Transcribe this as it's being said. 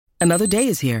Another day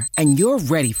is here, and you're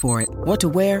ready for it. What to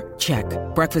wear? Check.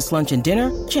 Breakfast, lunch, and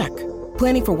dinner? Check.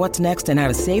 Planning for what's next and how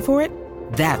to save for it?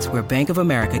 That's where Bank of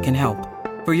America can help.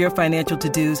 For your financial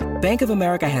to-dos, Bank of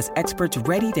America has experts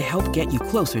ready to help get you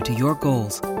closer to your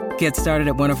goals. Get started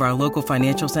at one of our local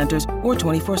financial centers or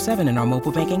 24/7 in our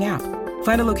mobile banking app.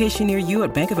 Find a location near you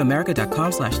at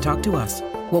bankofamerica.com/talktous.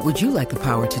 What would you like the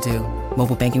power to do?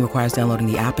 Mobile banking requires downloading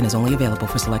the app and is only available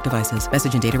for select devices.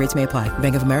 Message and data rates may apply.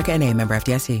 Bank of America N.A., member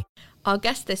FDIC. Our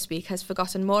guest this week has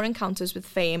forgotten more encounters with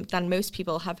fame than most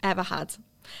people have ever had.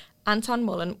 Anton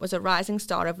Mullen was a rising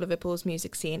star of Liverpool's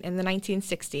music scene in the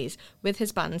 1960s with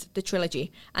his band The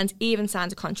Trilogy, and even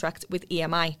signed a contract with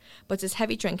EMI, but his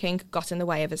heavy drinking got in the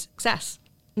way of his success.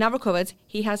 Now recovered,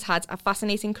 he has had a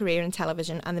fascinating career in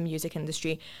television and the music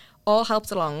industry, all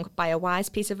helped along by a wise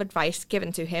piece of advice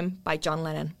given to him by John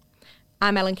Lennon.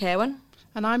 I'm Ellen Kerwin.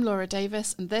 And I'm Laura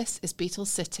Davis, and this is Beatles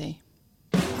City.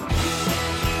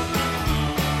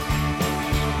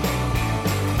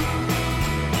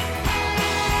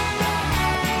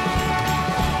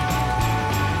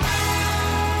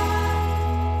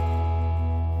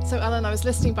 So, Ellen, I was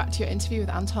listening back to your interview with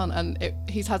Anton, and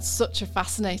he's had such a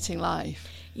fascinating life.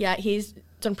 Yeah, he's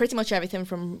done pretty much everything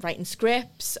from writing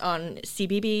scripts on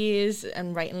CBBS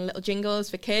and writing little jingles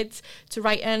for kids to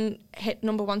writing hit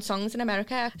 #1 songs in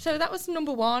America. So that was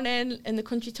 #1 in the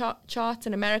country chart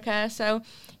in America. So,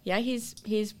 yeah,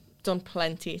 he's done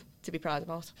plenty to be proud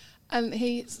about. And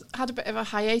he's had a bit of a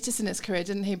hiatus in his career,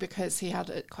 didn't he? Because he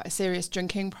had quite a serious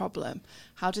drinking problem.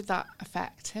 How did that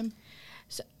affect him?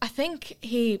 So I think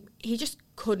he just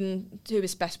couldn't do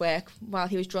his best work while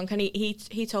he was drunk, and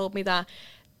he told me that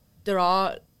there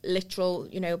are literal,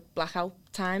 blackout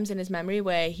times in his memory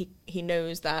where he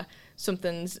knows that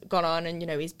something's gone on, and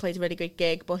he's played a really good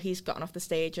gig, but he's gotten off the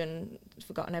stage and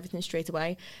forgotten everything straight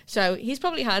away. So he's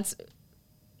probably had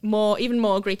even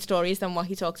more great stories than what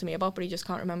he talked to me about, but he just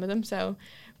can't remember them. So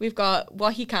we've got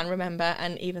what he can remember,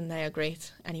 and even they are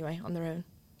great anyway on their own.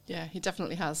 Yeah, he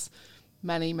definitely has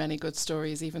many, many good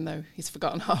stories, even though he's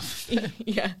forgotten half.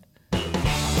 Yeah.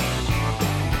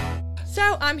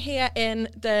 So I'm here in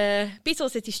the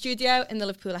Beatles City studio in the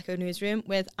Liverpool Echo newsroom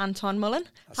with Anton Mullen.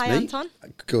 That's Hi, me. Anton.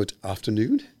 Good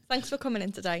afternoon. Thanks for coming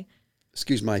in today.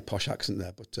 Excuse my posh accent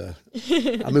there, but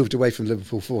I moved away from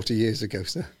Liverpool 40 years ago.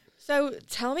 So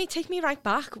take me right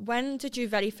back. When did you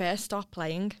very first start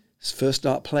playing? First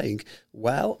start playing?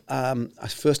 Well, I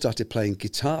first started playing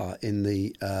guitar in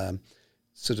the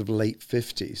sort of late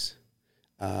 50s.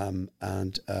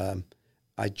 And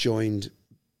I joined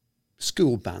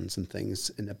school bands and things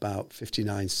in about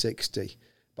 59, 60.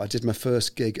 But I did my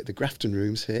first gig at the Grafton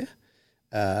Rooms here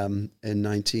in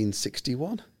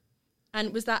 1961.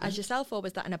 And was that as yourself, or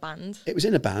was that in a band? It was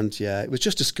in a band, yeah. It was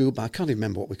just a school band. I can't even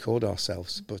remember what we called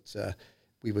ourselves, but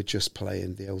we were just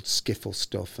playing the old skiffle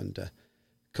stuff and a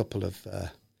couple of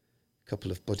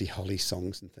Buddy Holly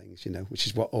songs and things, which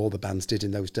is what all the bands did in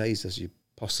those days, as you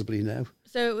possibly know.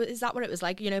 So is that what it was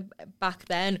like, back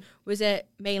then? Was it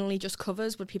mainly just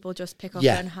covers? Would people just pick up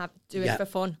and do it for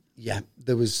fun? Yeah,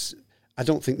 I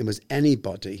don't think there was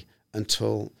anybody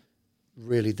until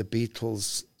really the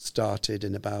Beatles started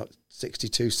in about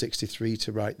 62, 63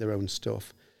 to write their own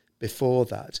stuff. Before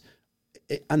that,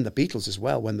 and the Beatles as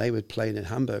well, when they were playing in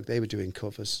Hamburg, they were doing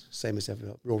covers, same as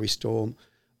everyone. Rory Storm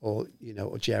or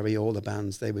Jerry, all the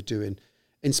bands they were doing,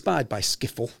 inspired by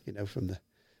skiffle, from the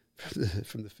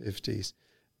 50s.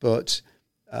 But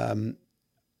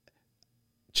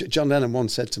John Lennon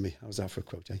once said to me, I was out for a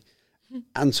quote,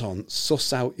 Anton,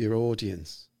 suss out your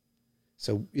audience.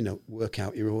 So, work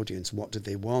out your audience. What do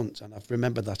they want? And I've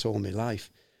remembered that all my life.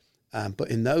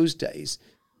 But in those days,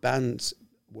 bands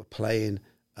were playing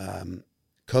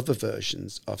cover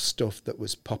versions of stuff that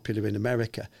was popular in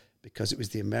America because it was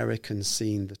the American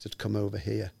scene that had come over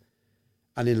here.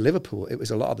 And in Liverpool, it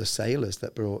was a lot of the sailors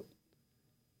that brought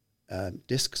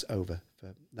discs over.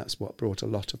 That's what brought a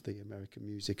lot of the American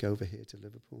music over here to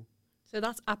Liverpool. So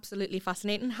that's absolutely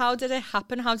fascinating. How did it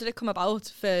happen? How did it come about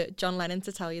for John Lennon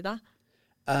to tell you that?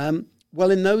 Well,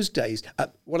 in those days,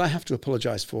 what I have to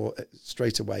apologise for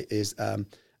straight away is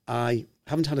I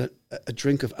haven't had a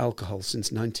drink of alcohol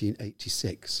since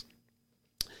 1986.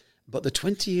 But the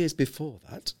 20 years before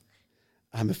that,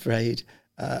 I'm afraid,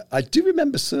 I do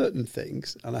remember certain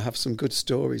things, and I have some good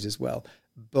stories as well,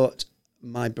 but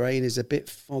my brain is a bit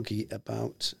foggy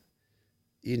about,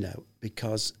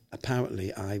 because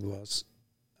apparently I was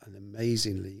an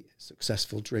amazingly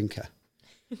successful drinker.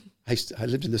 I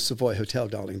lived in the Savoy Hotel,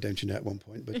 darling, don't you know, at one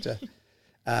point.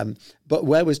 But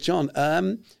where was John?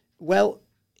 Well,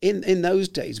 in those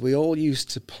days, we all used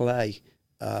to play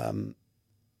at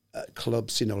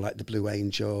clubs, like the Blue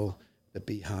Angel, the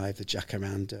Beehive, the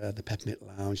Jacaranda, the Peppermint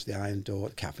Lounge, the Iron Door,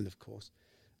 the Cavern, of course.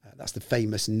 That's the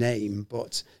famous name,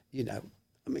 but, you know,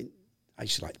 I mean, I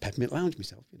used to like the Peppermint Lounge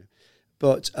myself, you know.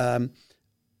 But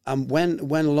and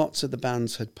when lots of the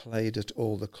bands had played at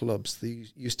all the clubs, they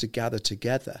used to gather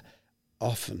together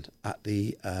often at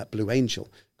the Blue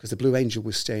Angel, because the Blue Angel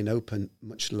was staying open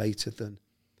much later than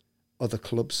other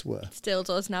clubs were. It still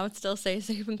does now. It still stays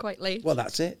open quite late. Well,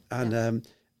 that's it.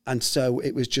 And so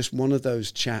it was just one of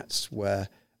those chats where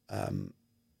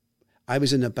I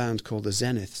was in a band called the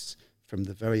Zeniths from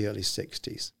the very early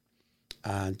 60s.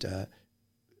 And a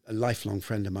lifelong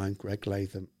friend of mine, Greg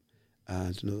Latham,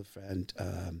 and another friend,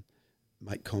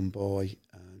 Mike Comboy,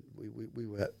 and we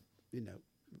were, you know,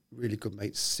 really good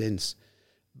mates since.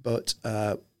 But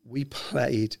we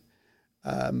played,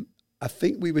 I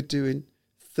think we were doing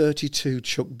 32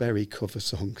 Chuck Berry cover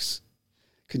songs.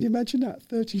 Can you imagine that?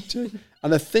 32.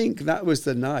 And I think that was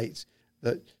the night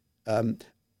that, and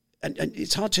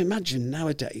it's hard to imagine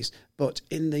nowadays, but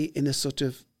in the sort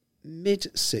of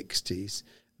mid-60s,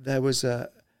 there was a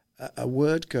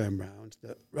word going round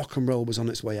that rock and roll was on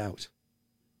its way out.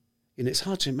 You know, it's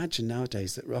hard to imagine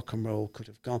nowadays that rock and roll could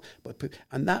have gone.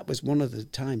 And that was one of the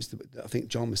times that I think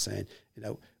John was saying, you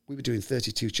know, we were doing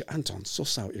 32. Anton,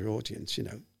 suss out your audience, you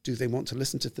know. Do they want to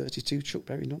listen to 32 Chuck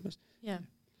Berry numbers? Yeah.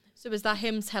 So was that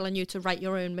him telling you to write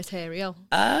your own material?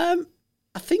 I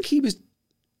think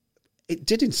it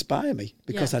did inspire me,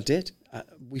 because I did.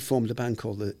 We formed a band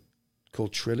called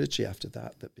Trilogy after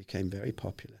that became very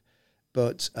popular.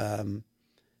 But,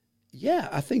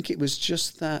 I think it was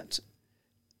just that.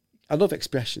 I love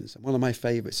expressions. And one of my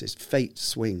favourites is fate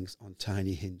swings on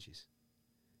tiny hinges.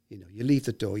 You know, you leave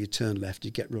the door, you turn left,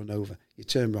 you get run over. You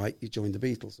turn right, you join the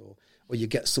Beatles. Or you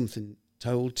get something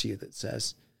told to you that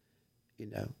says, you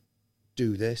know,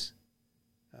 do this.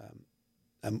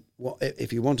 And what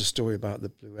if you want a story about the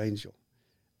Blue Angel,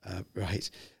 right?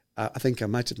 I think I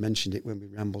might have mentioned it when we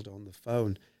rambled on the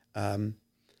phone.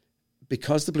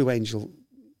 Because the Blue Angel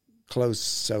closed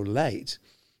so late,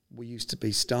 we used to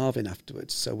be starving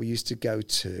afterwards. So we used to go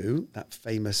to that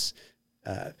famous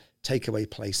takeaway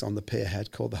place on the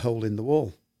Pierhead called the Hole in the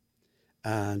Wall.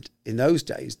 And in those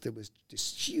days, there was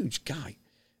this huge guy,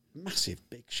 massive,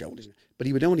 big shoulders, but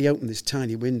he would only open this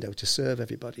tiny window to serve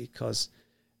everybody because,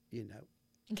 you know,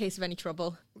 in case of any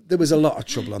trouble. There was a lot of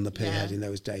trouble on the Pierhead in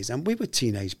those days. And we were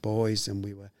teenage boys, and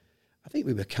I think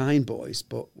we were kind boys,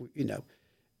 but, you know,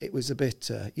 it was a bit,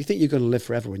 you think you're going to live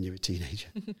forever when you're a teenager.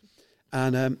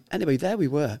 And anyway, there we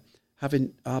were,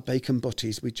 having our bacon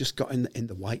butties. We just got in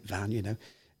the white van, you know,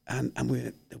 and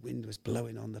the wind was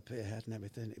blowing on the Pierhead and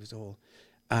everything. It was all...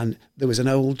 And there was an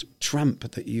old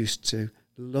tramp that used to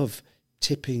love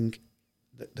tipping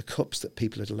the cups that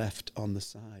people had left on the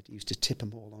side. He used to tip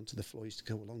them all onto the floor. He used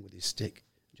to go along with his stick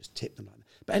and just tip them like that.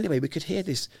 But anyway, we could hear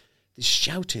this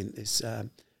shouting, this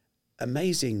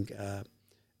amazing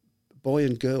boy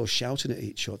and girl shouting at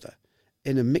each other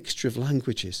in a mixture of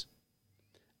languages.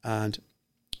 And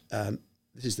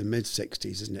this is the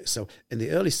mid-60s, isn't it? So in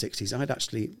the early 60s, I'd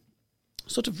actually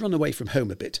sort of run away from home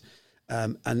a bit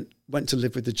and went to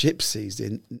live with the Gypsies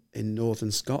in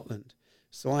northern Scotland.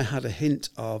 So I had a hint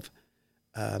of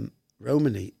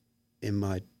Romany in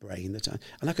my brain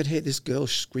and I could hear this girl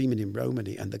screaming in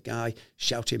Romany and the guy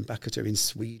shouting back at her in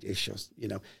Swedish, or, you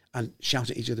know, and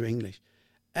shouting at each other in English.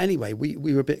 Anyway, we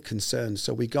were a bit concerned,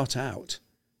 so we got out,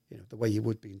 you know, the way you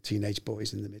would be in teenage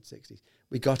boys in the mid-60s.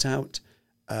 We got out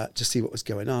to see what was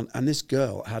going on, and this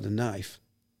girl had a knife,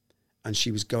 and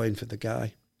she was going for the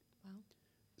guy. Wow.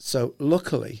 So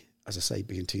luckily, as I say,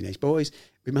 being teenage boys,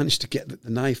 we managed to get the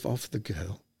knife off the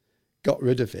girl, got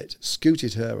rid of it,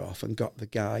 scooted her off, and got the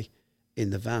guy in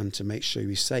the van to make sure he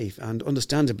was safe. And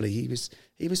understandably, he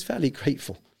was fairly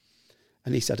grateful.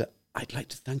 And he said, "I'd like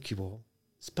to thank you all."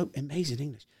 Spoke amazing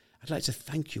English. "I'd like to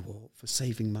thank you all for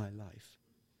saving my life.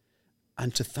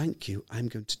 And to thank you, I'm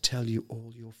going to tell you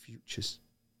all your futures."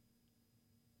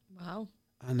 Wow.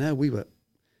 I know, we were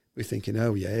thinking,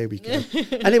 oh yeah, here we go.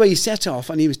 Anyway, he set off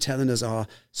and he was telling us our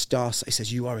star. He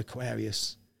says, "You are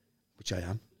Aquarius," which I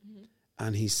am. Mm-hmm.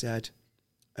 And he said,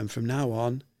 "And from now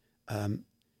on,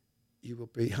 you will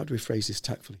be," how do we phrase this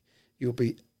tactfully? "You will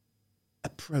be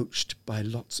approached by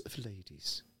lots of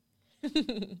ladies."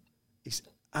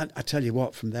 And I tell you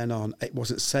what, from then on, it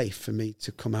wasn't safe for me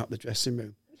to come out the dressing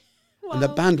room. Wow. And the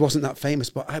band wasn't that famous,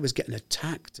 but I was getting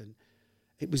attacked and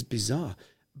it was bizarre.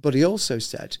 But he also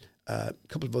said a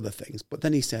couple of other things. But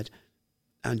then he said,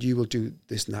 "And you will do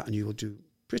this and that, and you will do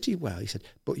pretty well." He said,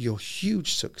 "But your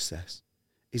huge success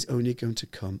is only going to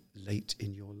come late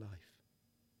in your life."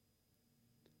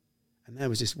 And there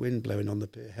was this wind blowing on the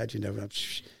Pierhead, you know,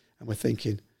 and we're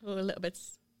thinking... Oh, a little bit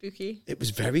Spooky. It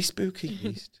was very spooky,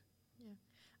 East.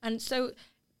 And so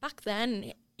back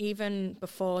then, even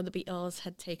before the Beatles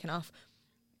had taken off,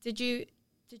 did you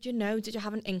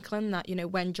have an inkling that,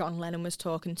 when John Lennon was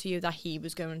talking to you, that he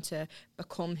was going to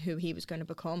become who he was going to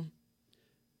become?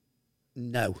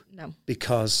 No. No.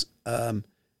 Because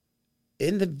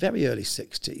in the very early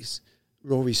 60s,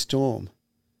 Rory Storm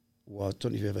was,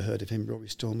 don't know if you've ever heard of him, Rory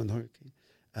Storm and the Hurricane.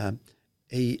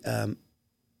 He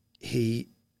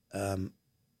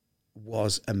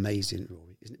was amazing,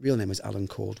 Rory. His real name was Alan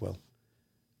Caldwell.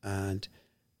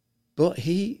 But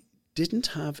he didn't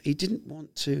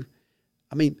want to,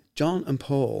 John and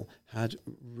Paul had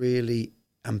really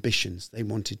ambitions. They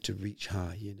wanted to reach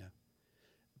high,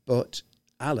 But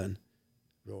Alan,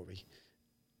 Rory,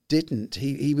 didn't.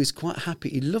 He was quite happy.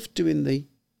 He loved doing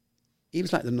he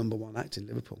was like the number one act in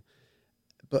Liverpool.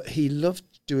 But he loved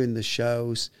doing the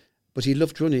shows, but he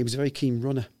loved running. He was a very keen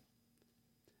runner.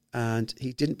 And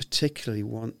he didn't particularly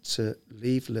want to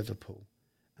leave Liverpool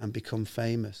and become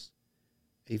famous,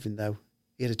 even though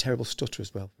he had a terrible stutter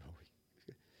as well, Rory.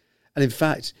 And in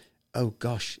fact,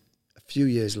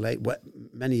 many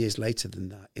years later than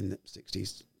that, in the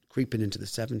 60s, creeping into the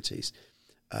 70s,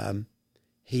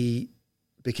 he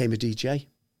became a DJ.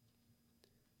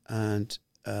 And,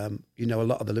 a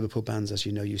lot of the Liverpool bands, as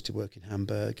you know, used to work in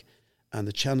Hamburg and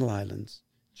the Channel Islands,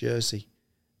 Jersey.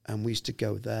 And we used to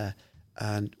go there.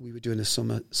 And we were doing a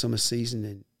summer season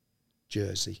in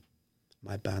Jersey,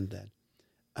 my band then.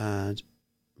 And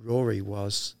Rory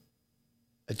was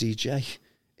a DJ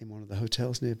in one of the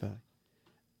hotels nearby.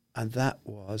 And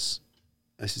this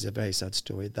is a very sad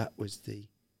story, that was the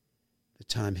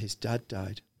time his dad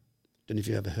died. Don't know if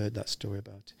you ever heard that story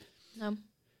about it. No.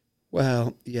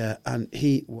 Well, yeah, and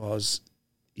he was,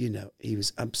 he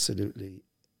was absolutely,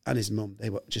 and his mum, they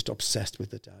were just obsessed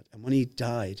with the dad. And when he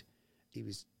died, he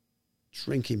was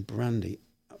drinking brandy,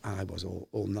 I was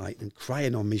all night, and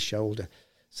crying on my shoulder,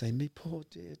 saying, "Me poor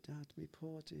dear dad, me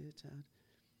poor dear dad."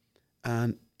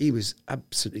 And he was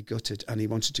absolutely gutted, and he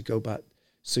wanted to go back.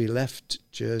 So he left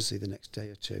Jersey the next day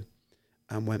or two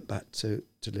and went back to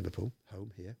Liverpool,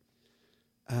 home here.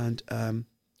 And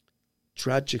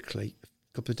tragically, a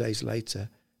couple of days later,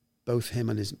 both him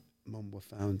and his mum were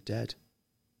found dead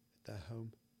at their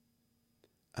home.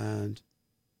 And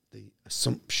the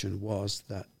assumption was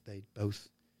that they'd both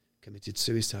committed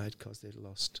suicide because they'd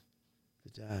lost the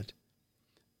dad.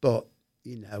 But,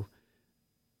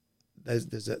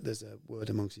 there's a word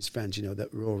amongst his friends,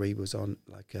 that Rory was on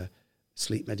like a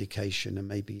sleep medication and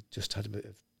maybe just had a bit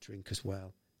of drink as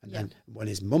well. And then when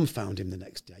his mum found him the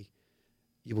next day,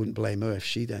 you wouldn't blame her if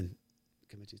she then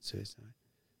committed suicide.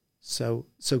 So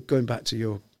going back to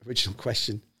your original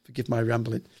question, forgive my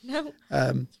rambling. No,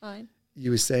 it's fine.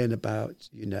 You were saying about,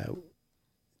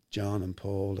 John and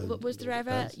Paul. And was there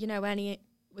ever,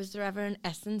 was there ever an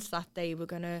essence that they were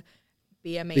going to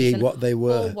be amazing? Being what they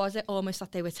were. Or was it almost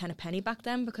that they were 10 a penny back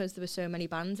then because there were so many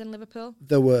bands in Liverpool?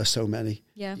 There were so many.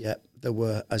 Yeah. Yeah, there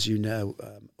were, as you know,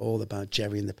 all about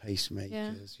Jerry and the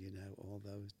Pacemakers, all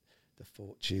those, the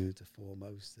Fortunes, the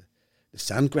Foremost, the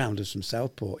Sandgrounders from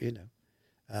Southport,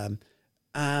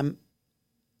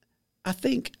 I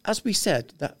think, as we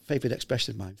said, that favourite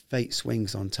expression of mine, fate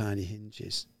swings on tiny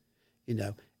hinges.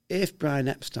 If Brian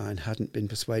Epstein hadn't been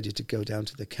persuaded to go down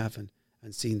to the Cavern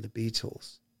and seen the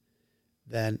Beatles,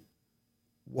 then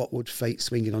what would fate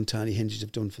swinging on tiny hinges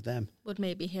have done for them? Would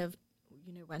maybe have,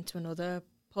 went to another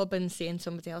pub and seen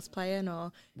somebody else playing,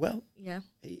 or... Well, yeah,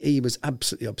 he was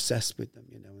absolutely obsessed with them,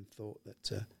 and thought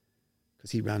that...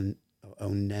 Because he ran,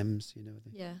 owned NEMS,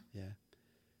 Yeah. Yeah.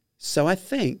 So I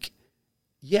think...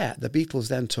 Yeah, the Beatles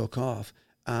then took off,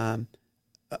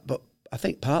 but I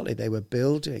think partly they were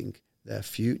building their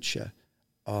future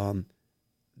on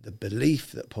the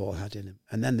belief that Paul had in him.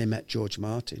 And then they met George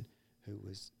Martin, who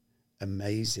was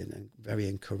amazing and very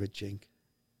encouraging.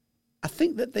 I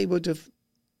think that they would have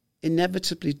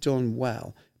inevitably done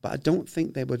well, but I don't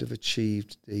think they would have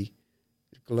achieved the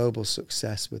global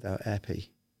success without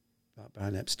Epi, without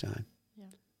Brian Epstein. Yeah.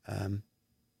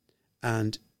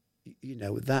 And,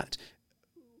 that...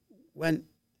 When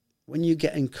you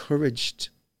get encouraged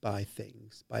by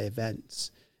things, by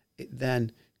events, it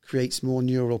then creates more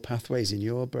neural pathways in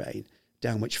your brain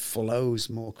down which flows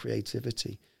more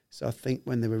creativity. So I think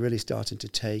when they were really starting to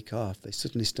take off, they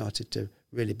suddenly started to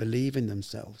really believe in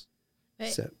themselves.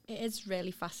 It is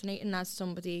really fascinating as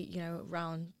somebody,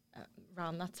 around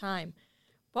that time.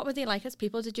 What were they like as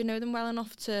people? Did you know them well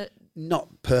enough to...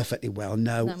 Not perfectly well,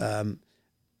 no.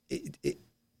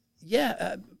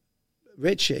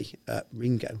 Richie,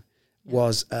 Ringo,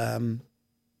 was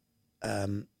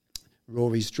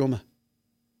Rory's drummer,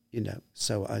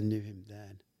 so I knew him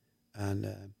then. And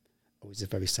it was a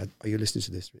very sad... Are you listening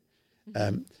to this?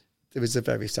 There was a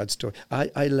very sad story.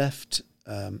 I left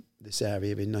this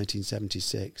area in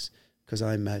 1976 because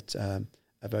I met a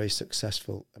very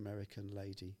successful American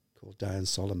lady called Diane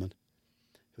Solomon,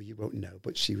 who you won't know,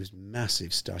 but she was a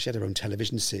massive star. She had her own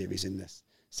television series in the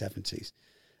 70s.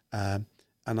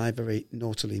 And I very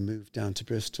naughtily moved down to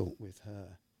Bristol with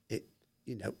her.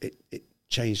 It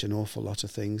changed an awful lot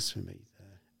of things for me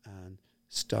there, and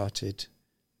started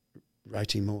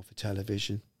writing more for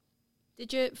television.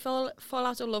 Did you fall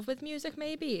out of love with music,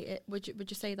 maybe? Would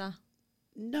you say that?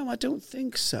 No, I don't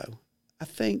think so. I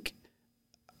think,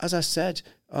 as I said,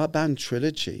 our band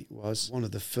Trilogy was one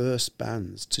of the first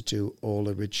bands to do all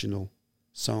original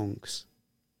songs.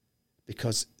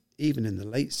 Because even in the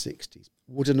late 60s,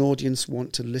 would an audience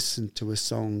want to listen to a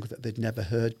song that they'd never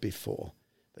heard before,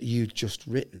 that you'd just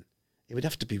written? It would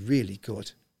have to be really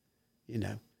good,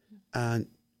 And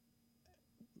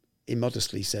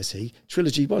immodestly, says he,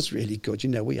 Trilogy was really good.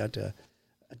 We had a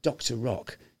Dr.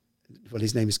 Rock. Well,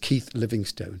 his name is Keith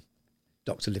Livingstone,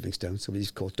 Dr. Livingstone, so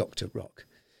he's called Dr. Rock.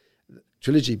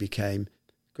 Trilogy became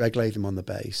Greg Latham on the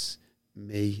bass,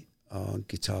 me on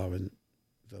guitar and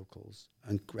vocals,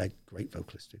 and Greg, great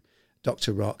vocalist too.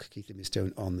 Dr. Rock, Keith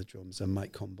Livingstone on the drums, and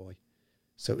Mike Conboy.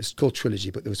 So it was called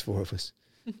Trilogy, but there was 4 of us.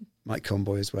 Mike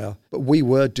Conboy as well. But we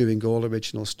were doing all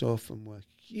original stuff and were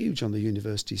huge on the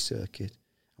university circuit.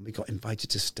 And we got invited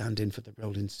to stand in for the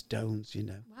Rolling Stones,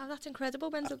 Wow, that's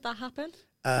incredible. When did that happen?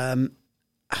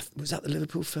 Was that the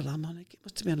Liverpool Philharmonic? It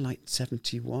must have been like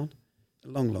 71. A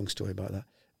long story about that.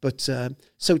 But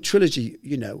so Trilogy,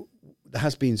 the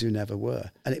has-beens who never were.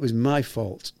 And it was my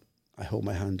fault. I hold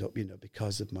my hand up,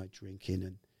 because of my drinking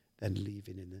and then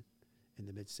leaving in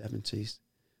the mid-70s.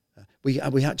 We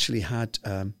actually had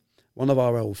one of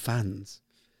our old fans,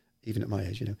 even at my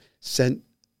age, sent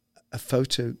a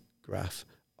photograph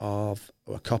or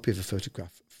a copy of a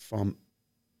photograph from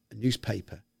a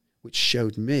newspaper, which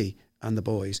showed me and the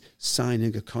boys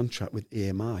signing a contract with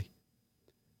EMI.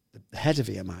 The head of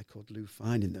EMI, called Lou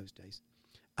Fine in those days.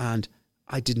 And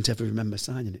I didn't ever remember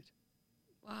signing it.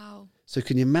 Wow. So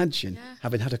can you imagine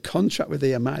having had a contract with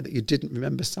EMI that you didn't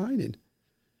remember signing?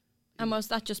 And was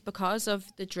that just because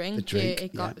of the drink?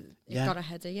 It got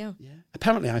ahead of you? Yeah.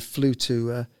 Apparently I flew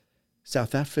to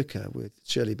South Africa with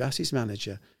Shirley Bassey's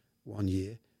manager one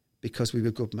year because we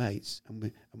were good mates.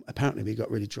 And apparently we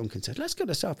got really drunk and said, let's go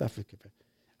to South Africa.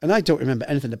 And I don't remember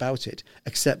anything about it,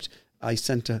 except I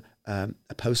sent a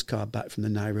postcard back from the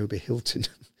Nairobi Hilton.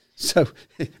 So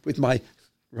with my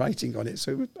writing on it.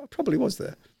 So I probably was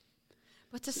there.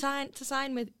 But to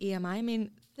sign with EMI, I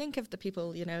mean, think of the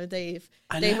people,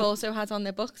 they've also had on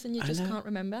their books and you just can't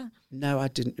remember. No, I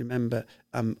didn't remember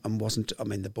and wasn't. I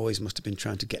mean, the boys must have been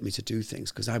trying to get me to do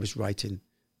things because I was writing.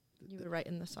 You were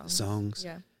writing the songs.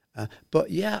 Yeah.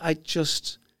 But yeah, it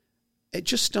just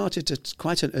started at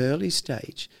quite an early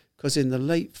stage because in the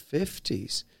late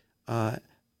 50s, I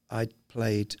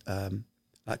played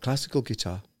like classical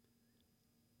guitar.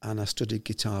 And I studied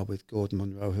guitar with Gordon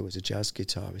Monroe, who was a jazz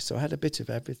guitarist. So I had a bit of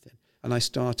everything. And I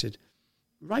started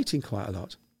writing quite a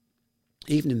lot.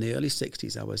 Even in the early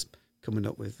 60s, I was coming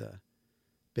up with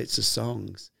bits of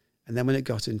songs. And then when it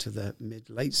got into the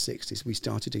late 60s, we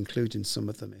started including some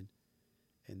of them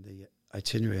in the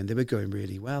itinerary. And they were going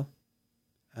really well.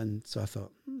 And so I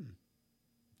thought,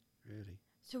 really.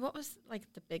 So what was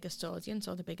like the biggest audience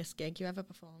or the biggest gig you ever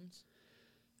performed?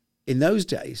 In those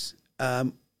days...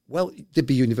 well, there'd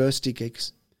be university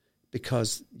gigs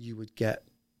because you would get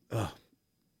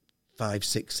 5,000,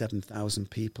 6,000, 7,000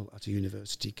 people at a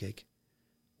university gig,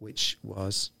 which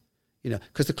was,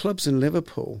 because the clubs in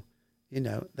Liverpool,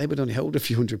 they would only hold a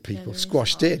few hundred people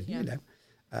squashed in,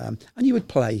 and you would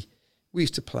play. We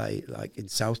used to play like in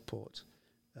Southport,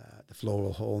 the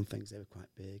Floral Hall and things. They were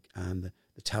quite big, and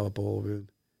the Tower Ballroom.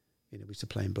 We used to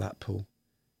play in Blackpool,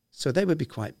 so they would be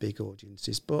quite big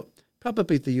audiences, but.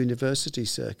 Probably the university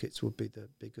circuits would be the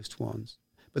biggest ones.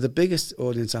 But the biggest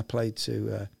audience I played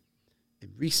to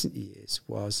in recent years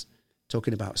was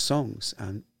talking about songs.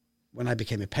 And when I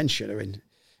became a pensioner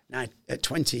at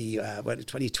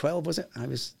 2012, was it?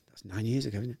 That's 9 years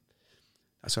ago, isn't it?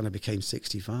 That's when I became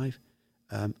 65.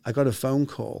 I got a phone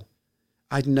call.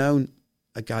 I'd known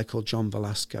a guy called John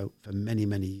Velasco for many,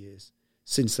 many years,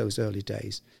 since those early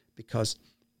days, because,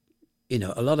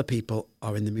 a lot of people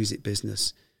are in the music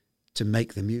business to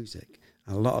make the music.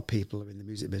 And a lot of people are in the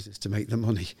music business to make the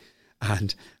money.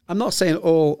 And I'm not saying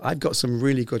I've got some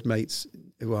really good mates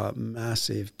who are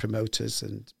massive promoters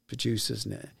and producers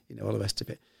and all the rest of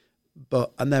it.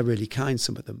 And they're really kind,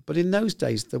 some of them. But in those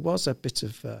days, there was a bit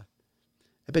of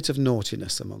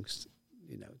naughtiness amongst,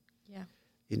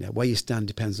 You know, where you stand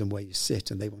depends on where you sit,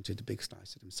 and they wanted a big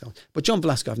slice of themselves. But John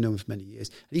Velasco, I've known him for many years,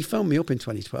 and he phoned me up in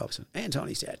 2012. So Anton,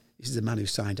 he said, this is the man who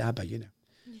signed ABBA, you know.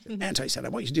 So Anton, he said, I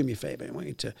want you to do me a favour. I want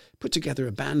you to put together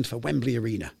a band for Wembley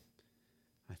Arena.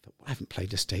 I thought, well, I haven't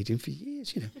played a stadium for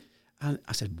years, you know. And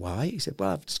I said, why? He said,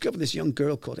 well, I've discovered this young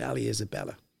girl called Ali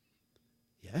Isabella.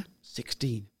 Yeah,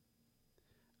 16.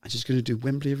 And she's going to do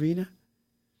Wembley Arena?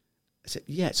 I said,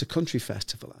 yeah, it's a country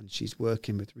festival, and she's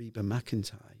working with Reba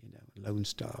McEntire, you know, Lone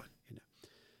Star, you know.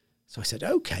 So I said,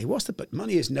 okay, but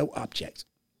money is no object.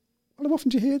 Well, how often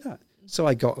do you hear that? So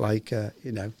I got like,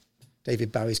 you know,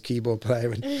 David Bowie's keyboard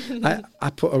player, and I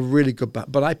put a really good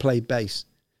but I play bass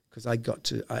because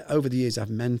over the years I've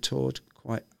mentored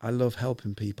I love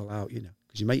helping people out, you know,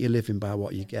 because you make your living by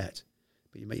what you get,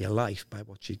 but you make your life by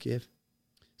what you give.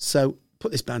 So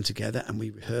put this band together, and we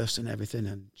rehearsed and everything,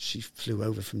 and she flew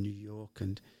over from New York,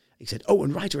 and he said,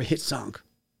 and write her a hit song.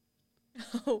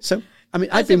 Oh, so, I mean,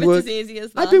 I've been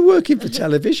working for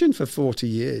television for 40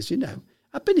 years, you know.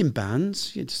 I've been in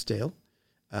bands, you know, still,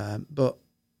 but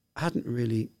I hadn't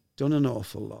really done an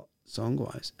awful lot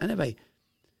song-wise. Anyway,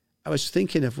 I was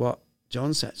thinking of what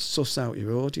John said, suss out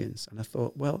your audience. And I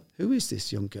thought, well, who is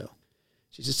this young girl?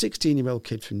 She's a 16-year-old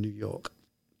kid from New York.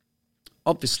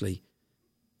 Obviously,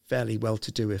 fairly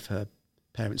well-to-do if her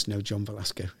parents know John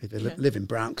Velasco. If they live in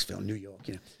Bronxville, New York,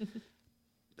 you know.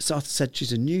 So I said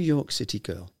she's a New York City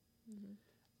girl. Mm-hmm.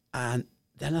 And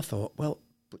then I thought, well,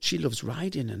 but she loves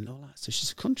riding and all that, so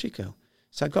she's a country girl.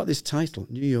 So I got this title,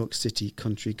 New York City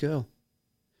Country Girl.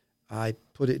 I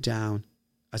put it down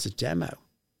as a demo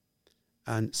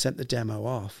and sent the demo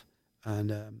off.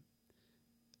 And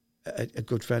a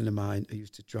good friend of mine who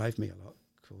used to drive me a lot,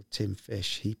 called Tim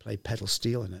Fish, he played pedal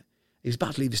steel in it. He was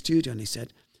about to leave the studio, and I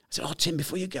said, oh, Tim,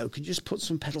 before you go, can you just put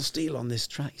some pedal steel on this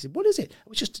track? He said, what is it? It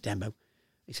was just a demo.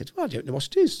 He said, well, I don't know what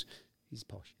it is. He's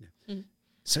posh, you know. Mm.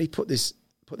 So he put this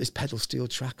pedal steel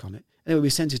track on it. Anyway, we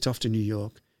sent it off to New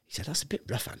York. He said, that's a bit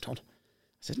rough, Anton. I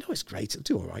said, no, it's great. It'll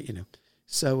do all right, you know.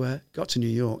 So got to New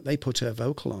York. They put her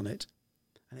vocal on it,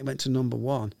 and it went to number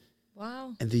 1.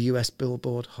 Wow. In the US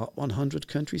Billboard Hot 100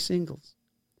 country singles.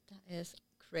 That is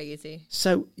crazy.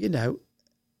 So, you know,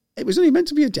 it was only meant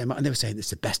to be a demo, and they were saying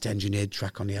it's the best engineered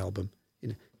track on the album. You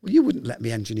know, well, you wouldn't let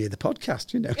me engineer the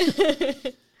podcast, you know.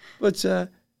 But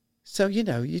so, you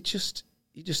know, you just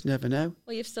never know.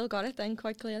 Well, you've still got it then,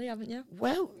 quite clearly, haven't you?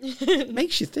 Well, it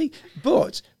makes you think.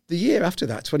 But the year after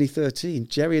that, 2013,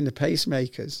 Jerry and the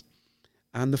Pacemakers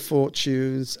and the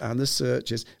Fortunes and the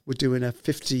Searchers were doing a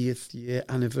 50th year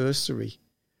anniversary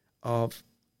of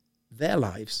their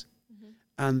lives. Mm-hmm.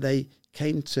 And they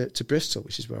came to Bristol,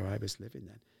 which is where I was living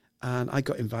then. And I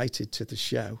got invited to the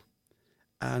show.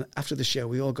 And after the show,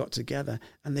 we all got together,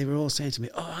 and they were all saying to me,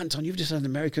 oh, Anton, you've just had an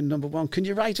American number 1. Can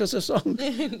you write us a song?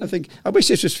 I think, I wish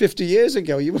this was 50 years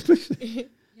ago. You would. Yeah,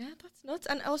 that's nuts.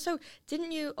 And also,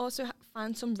 didn't you also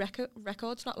find some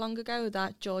records not long ago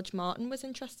that George Martin was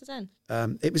interested in?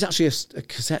 It was actually a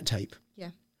cassette tape.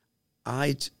 Yeah.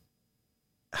 I'd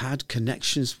had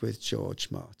connections with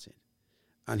George Martin,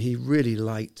 and he really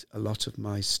liked a lot of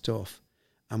my stuff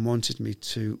and wanted me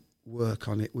to work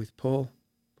on it with Paul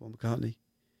McCartney.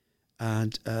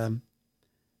 And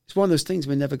it's one of those things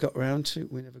we never got around to.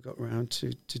 We never got around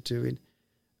to doing.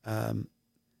 I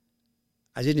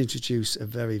did introduce a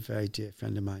very, very dear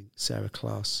friend of mine, Sarah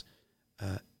Klaas,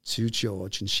 to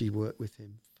George, and she worked with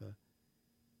him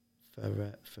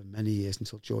for many years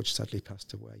until George sadly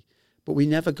passed away. But we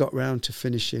never got round to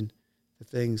finishing the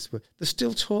things. There's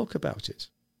still talk about it.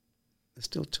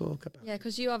 Yeah,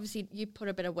 because you put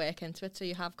a bit of work into it, so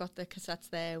you have got the cassettes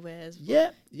there.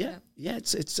 Yeah.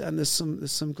 It's and there's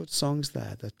some good songs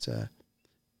there that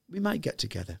we might get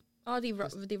together. Oh, the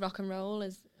rock and roll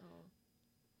is. Oh.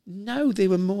 No, they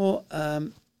were more.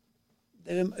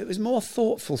 It was more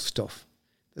thoughtful stuff.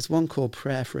 There's one called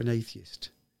 "Prayer for an Atheist,"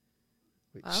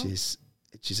 which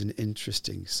is an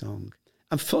interesting song.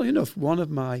 And funny enough, one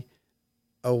of my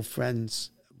old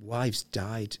friends' wives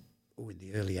died. In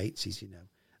the early 80s, you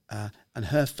know, and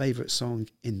her favourite song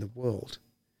in the world,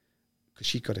 because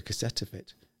she got a cassette of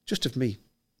it, just of me,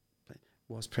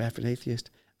 was Prayer for an Atheist.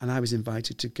 And I was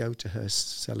invited to go to her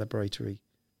celebratory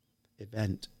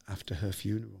event after her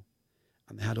funeral.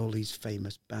 And they had all these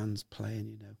famous bands playing,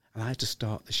 you know, and I had to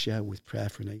start the show with Prayer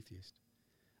for an Atheist.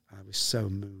 I was so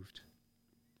moved.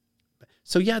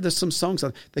 So yeah, there's some songs,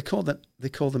 they call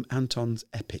them Anton's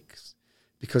epics,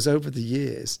 because over the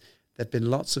years, there've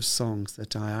been lots of songs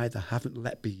that I either haven't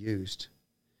let be used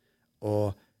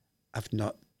or I've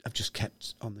just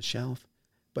kept on the shelf.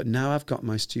 But now I've got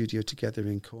my studio together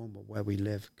in Cornwall where we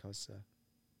live because,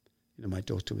 you know, my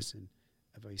daughter was in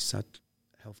a very sad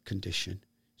health condition.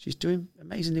 she's doing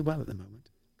amazingly well at the moment.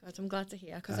 God, I'm glad to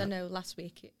hear, because I know last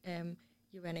week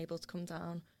you weren't able to come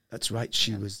down. That's right.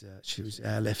 She was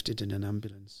airlifted in an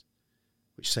ambulance,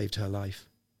 which saved her life.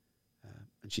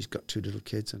 And she's got 2 little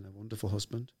kids and a wonderful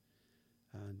husband.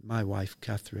 And my wife,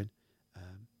 Catherine,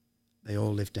 they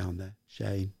all live down there,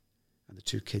 Shane, and the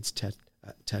 2 kids, Ted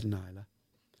and Isla.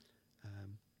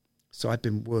 So I've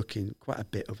been working quite a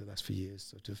bit over the last few years,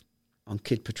 sort of on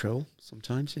kid patrol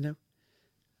sometimes, you know.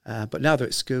 But now they're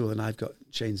at school, and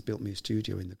Shane's built me a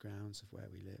studio in the grounds of where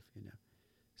we live, you know.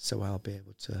 So I'll be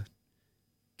able to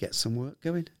get some work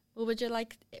going. Well, would you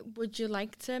like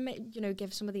to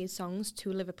give some of these songs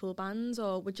to Liverpool bands,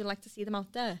 or would you like to see them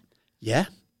out there? Yeah,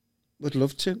 would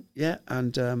love to. Yeah,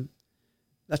 and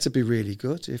that'd be really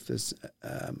good if there's.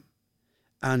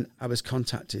 And I was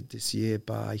contacted this year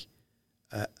by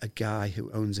a guy who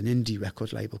owns an indie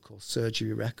record label called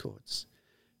Surgery Records,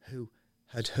 who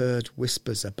had heard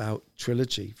whispers about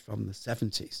Trilogy from the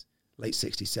 70s, late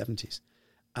 60s, 70s,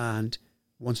 and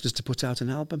wanted us to put out an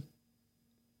album.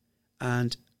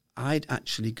 And I'd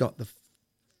actually got the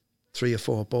 3 or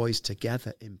 4 boys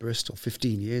together in Bristol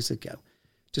 15 years ago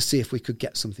to see if we could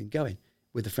get something going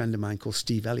with a friend of mine called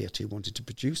Steve Elliott, who wanted to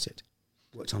produce it.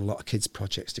 Worked on a lot of kids'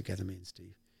 projects together, me and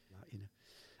Steve.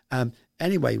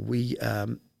 Anyway, we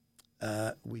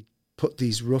put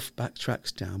these rough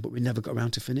backtracks down, but we never got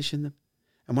around to finishing them.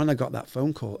 And when I got that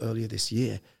phone call earlier this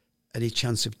year, any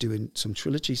chance of doing some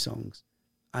Trilogy songs,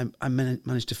 I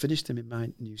managed to finish them in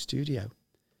my new studio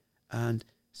and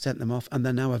sent them off. And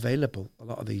they're now available. A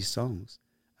lot of these songs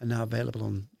are now available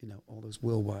on, all those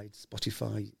worldwide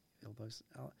Spotify, all those.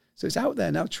 So it's out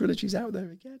there now. Trilogy's out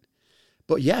there again.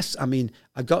 But yes, I mean,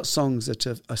 I've got songs that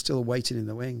are still waiting in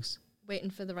the wings.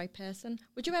 Waiting for the right person.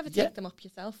 Would you ever take them up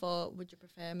yourself, or would you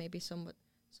prefer maybe someone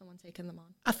taking them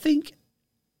on? I think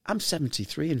I'm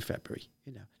 73 in February,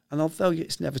 and although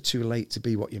it's never too late to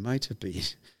be what you might have been,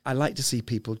 I like to see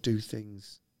people do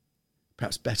things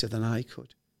perhaps better than I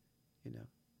could,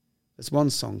 There's one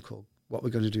song called What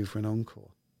We're Going to Do for an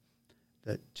Encore.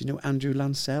 Do you know Andrew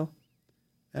Lancel?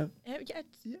 No?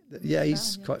 Yeah,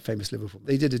 he's quite famous Liverpool.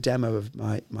 They did a demo of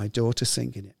my daughter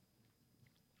singing it,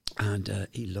 and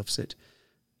he loves it.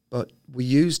 But we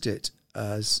used it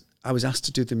as I was asked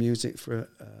to do the music for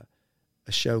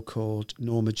a show called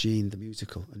Norma Jean the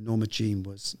Musical, and Norma Jean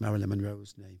was Marilyn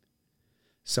Monroe's name.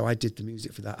 So I did the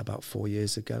music for that about 4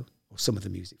 years ago, or some of the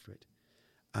music for it.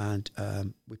 And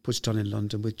we put it on in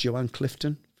London with Joanne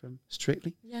Clifton from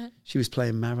Strictly. Yeah. She was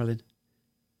playing Marilyn.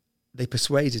 They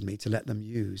persuaded me to let them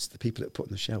use, the people that put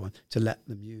the show on, to let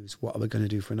them use What Are We Going to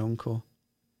Do for an Encore.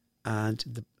 And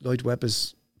the Lloyd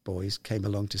Webber's boys came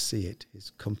along to see it,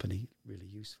 his company, really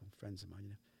useful, friends of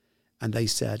mine, And they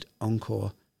said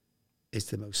encore is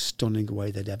the most stunning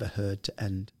way they'd ever heard to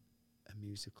end a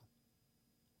musical.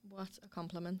 What a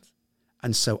compliment.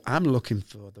 And so I'm looking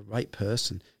for the right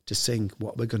person to sing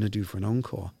What We're Going to Do for an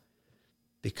Encore,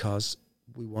 because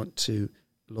we want to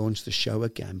launch the show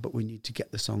again, but we need to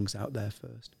get the songs out there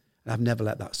first. And I've never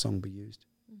let that song be used.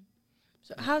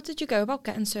 So how did you go about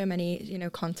getting so many,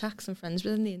 contacts and friends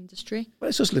within the industry? Well,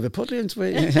 it's just Liverpudlians.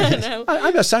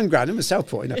 I'm a Sandground, I'm a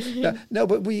Southport. No,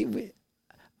 but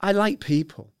I like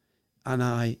people, and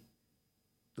I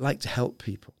like to help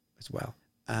people as well.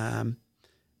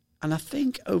 And I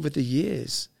think over the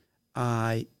years,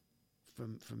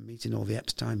 from meeting all the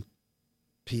Epstein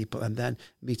people, and then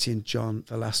meeting John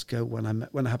Velasco, when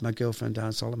I had my girlfriend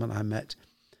down Solomon, I met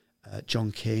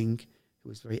John King, who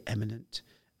was very eminent,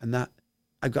 and that.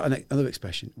 I've got another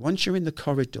expression. Once you're in the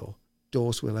corridor,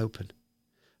 doors will open.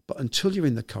 But until you're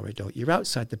in the corridor, you're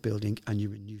outside the building and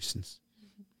you're a nuisance.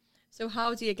 So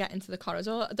how do you get into the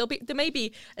corridor? There may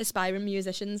be aspiring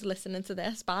musicians listening to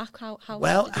this back. How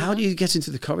do you get into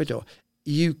the corridor?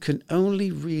 You can only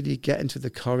really get into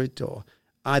the corridor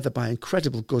either by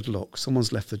incredible good luck,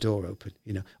 someone's left the door open,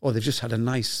 or they've just had a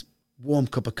nice warm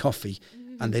cup of coffee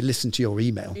and they listen to your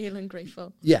email. Feeling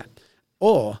grateful. Yeah.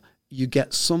 Or you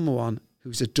get someone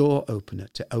who's a door opener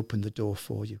to open the door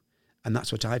for you. And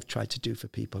that's what I've tried to do for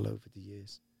people over the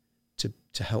years,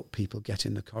 to help people get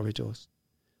in the corridors.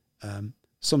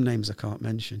 Some names I can't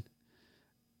mention.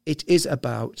 It is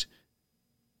about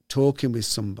talking with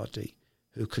somebody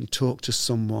who can talk to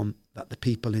someone that the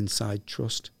people inside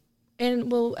trust.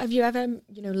 And have you ever,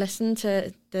 listened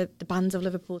to the bands of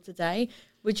Liverpool today?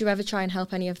 Would you ever try and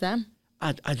help any of them?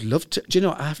 I'd love to. Do you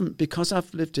know, I haven't, because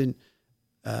I've lived in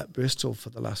Bristol for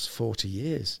the last 40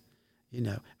 years,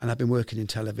 and I've been working in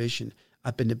television.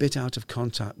 I've been a bit out of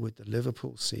contact with the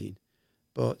Liverpool scene,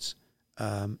 but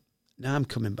now I'm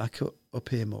coming back up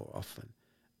here more often.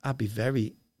 I'd be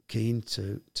very keen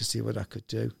to see what I could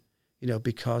do,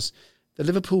 because the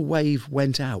Liverpool wave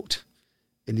went out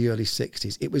in the early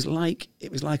 60s. It was like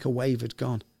a wave had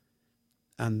gone.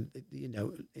 And, you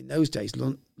know, in those days,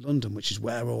 London, which is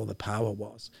where all the power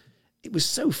was, it was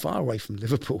so far away from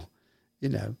Liverpool, you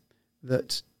know,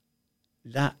 that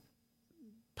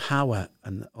power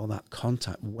and all that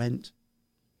contact went.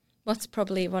 What's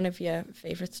probably one of your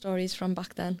favourite stories from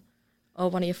back then? Or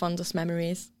one of your fondest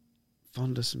memories?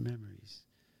 Fondest memories?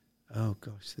 Oh,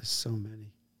 gosh, there's so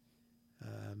many.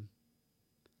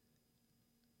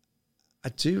 I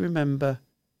do remember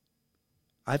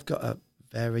I've got a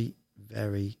very,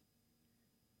 very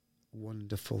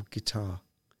wonderful guitar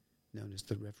known as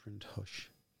the Reverend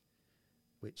Hush,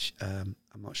 which I'm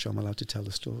not sure I'm allowed to tell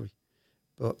the story.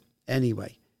 But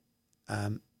anyway,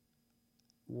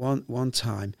 one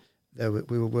time we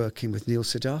were working with Neil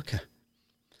Sedaka,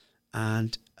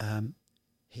 and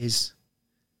his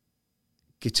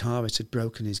guitarist had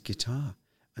broken his guitar,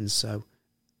 and so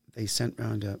they sent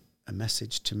round a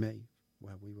message to me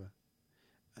where we were,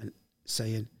 and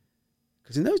saying,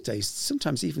 because in those days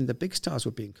sometimes even the big stars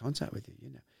would be in contact with you, you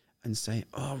know, and say,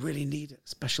 "Oh, I really need a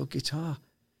special guitar.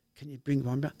 Can you bring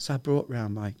one back?" So I brought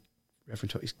round my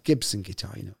Reverend Hush's Gibson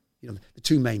guitar, you know, the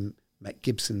two main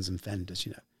Gibsons and Fenders,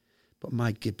 you know, but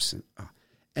my Gibson.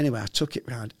 Anyway, I took it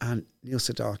round, and Neil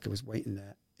Sedaka was waiting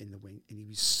there in the wing, and he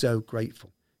was so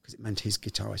grateful because it meant his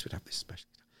guitarist would have this special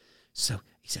guitar. So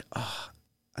he said,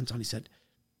 Anton, he said,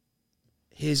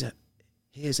 here's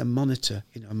a monitor,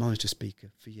 you know, a monitor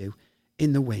speaker for you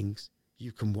in the wings.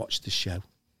 You can watch the show.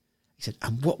 He said,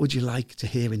 and what would you like to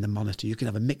hear in the monitor? You can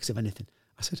have a mix of anything.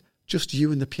 I said, just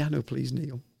you and the piano, please,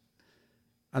 Neil.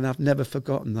 And I've never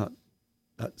forgotten that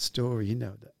story, you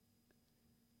know, that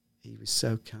he was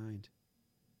so kind.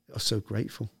 I was so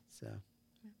grateful. So,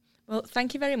 well,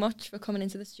 thank you very much for coming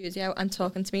into the studio and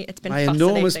talking to me. It's been my fascinating.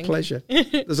 Enormous pleasure.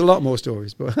 There's a lot more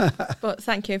stories, but but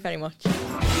thank you very much.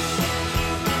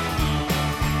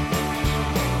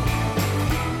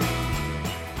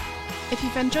 If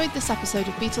you've enjoyed this episode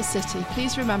of Beatles City,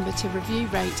 please remember to review,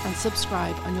 rate and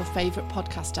subscribe on your favourite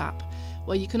podcast app,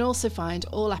 where you can also find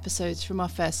all episodes from our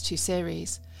first two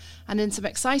series. And in some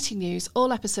exciting news,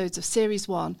 all episodes of Series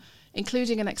 1,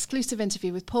 including an exclusive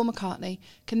interview with Paul McCartney,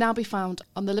 can now be found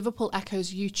on the Liverpool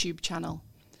Echo's YouTube channel.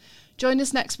 Join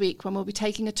us next week when we'll be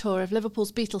taking a tour of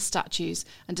Liverpool's Beatles statues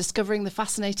and discovering the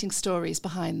fascinating stories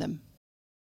behind them.